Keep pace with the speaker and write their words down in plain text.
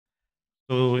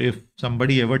So if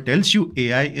somebody ever tells you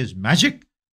AI is magic,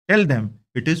 tell them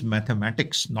it is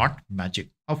mathematics, not magic.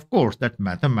 Of course, that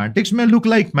mathematics may look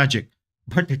like magic,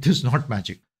 but it is not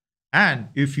magic. And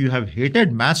if you have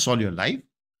hated maths all your life,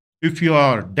 if you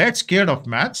are dead scared of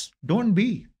maths, don't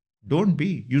be. Don't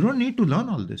be. You don't need to learn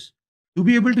all this. To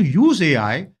be able to use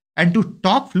AI and to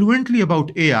talk fluently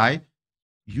about AI,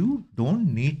 you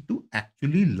don't need to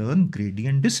actually learn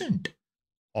gradient descent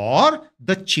or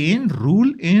the chain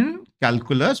rule in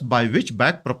calculus by which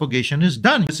back propagation is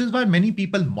done. This is why many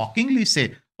people mockingly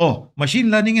say, oh, machine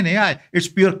learning and AI, it's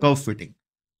pure curve fitting.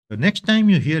 The next time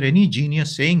you hear any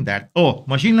genius saying that, oh,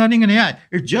 machine learning and AI,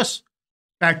 it's just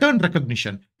pattern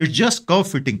recognition, it's just curve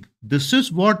fitting. This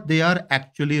is what they are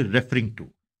actually referring to: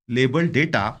 labeled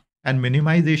data and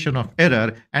minimization of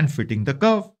error and fitting the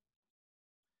curve.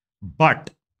 But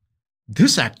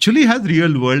this actually has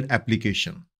real world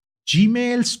application.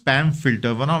 Gmail spam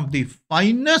filter, one of the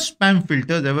finest spam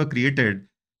filters ever created.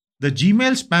 The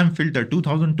Gmail spam filter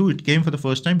 2002, it came for the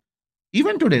first time.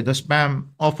 Even today, the spam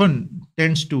often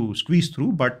tends to squeeze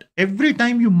through, but every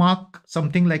time you mark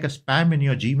something like a spam in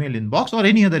your Gmail inbox or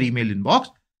any other email inbox,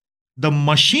 the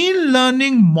machine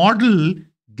learning model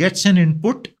gets an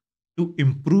input to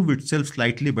improve itself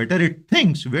slightly better. It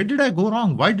thinks, where did I go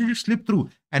wrong? Why did it slip through?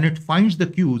 And it finds the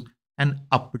cues and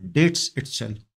updates itself.